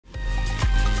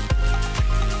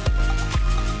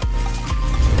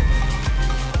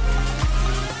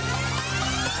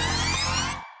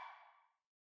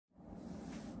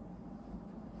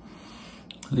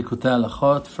Likutei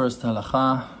Halachot, first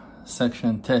halacha,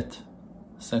 section Tet,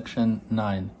 section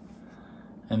 9.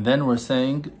 And then we're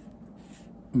saying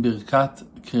Birkat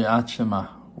Kriyat Shema.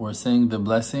 We're saying the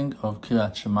blessing of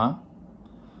Kriyat Shema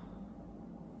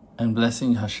and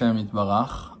blessing Hashem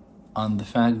Yitbarach on the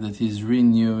fact that He's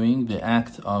renewing the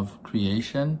act of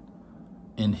creation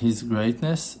in His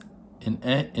greatness in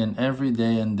every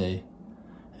day and day.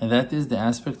 And that is the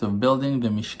aspect of building the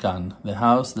Mishkan, the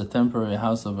house, the temporary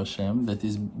house of Hashem that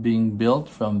is being built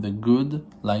from the good,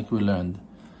 like we learned.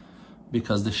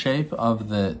 Because the shape of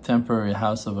the temporary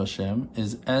house of Hashem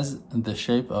is as the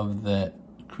shape of the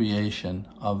creation,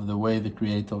 of the way the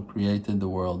Creator created the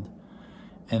world.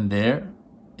 And there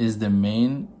is the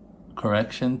main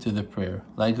correction to the prayer.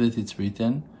 Like that it's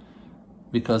written,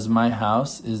 because my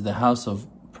house is the house of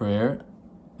prayer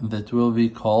that will be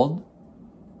called,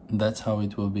 that's how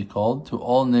it will be called, to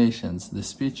all nations, the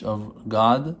speech of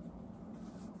God,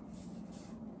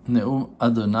 Ne'um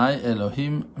Adonai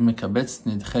Elohim Mekabetz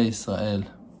Nidchei Israel,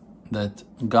 that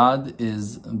God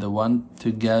is the one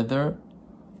to gather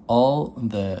all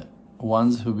the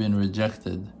ones who've been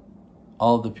rejected,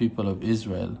 all the people of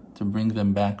Israel, to bring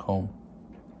them back home.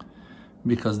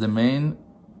 Because the main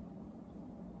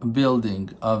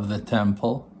building of the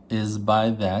temple is by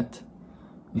that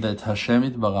Hashem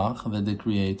Yitbarach, that the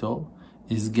Creator,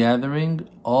 is gathering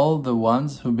all the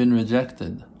ones who've been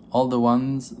rejected, all the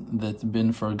ones that have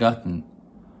been forgotten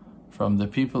from the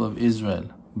people of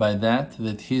Israel. By that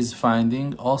He's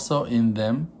finding also in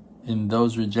them, in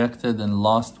those rejected and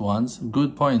lost ones,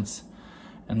 good points,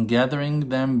 and gathering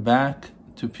them back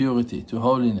to purity, to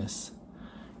holiness.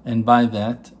 And by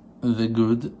that, the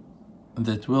good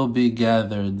that will be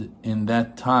gathered in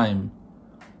that time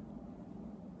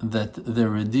that the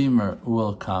Redeemer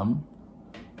will come,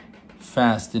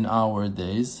 fast in our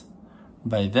days,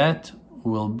 by that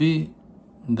will be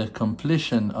the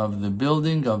completion of the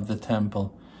building of the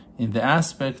temple in the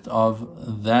aspect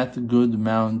of that good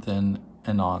mountain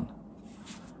and on.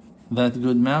 That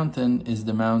good mountain is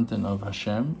the mountain of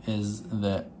Hashem, is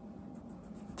the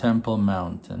temple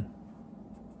mountain.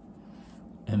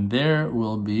 And there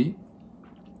will be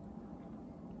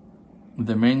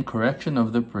the main correction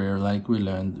of the prayer, like we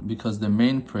learned, because the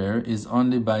main prayer is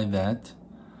only by that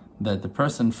the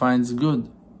person finds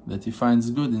good, that he finds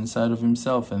good inside of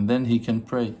himself, and then he can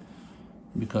pray.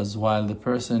 Because while the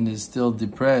person is still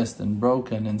depressed and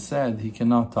broken and sad, he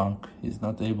cannot talk, he's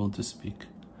not able to speak.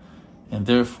 And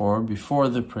therefore, before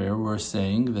the prayer, we're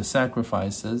saying the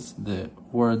sacrifices, the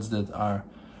words that are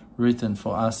written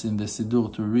for us in the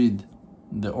Siddur to read,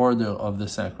 the order of the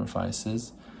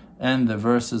sacrifices, and the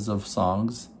verses of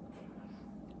songs.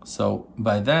 So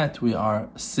by that we are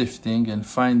sifting and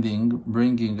finding,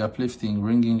 bringing, uplifting,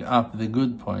 bringing up the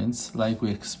good points, like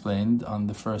we explained on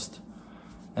the first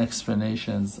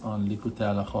explanations on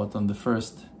Likutei Halachot, on the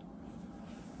first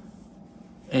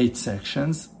 8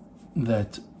 sections,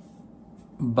 that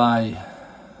by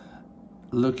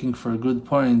looking for good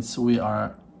points we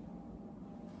are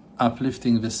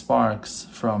uplifting the sparks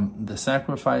from the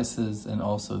sacrifices, and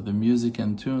also the music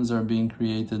and tunes are being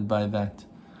created by that,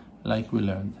 like we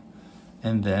learned.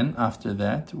 And then after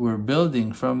that we're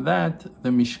building from that the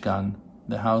Mishkan,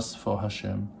 the house for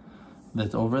Hashem,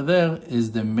 that over there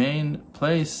is the main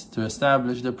place to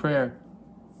establish the prayer,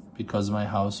 because my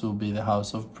house will be the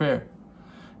house of prayer.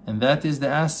 And that is the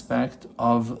aspect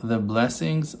of the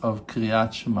blessings of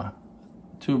Kriyat Shema.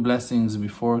 2 blessings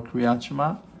before Kriyat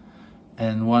Shema,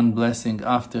 and 1 blessing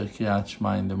after Kriyat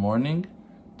Shema in the morning,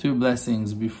 2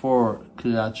 blessings before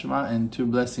Kriyat Shema, and 2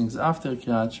 blessings after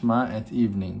Kriyat Shema at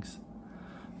evenings.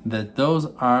 That those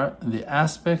are the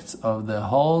aspects of the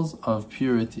halls of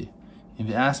purity, in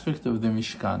the aspect of the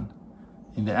Mishkan,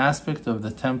 in the aspect of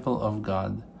the temple of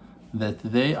God, that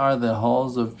they are the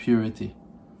halls of purity.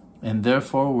 And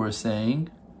therefore we're saying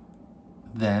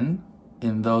then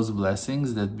in those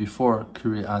blessings that before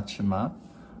Kriyat Shema,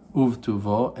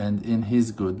 Uvtuvo, and in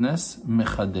His goodness,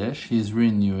 Mechadesh, He's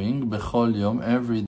renewing, Bechol Yom, every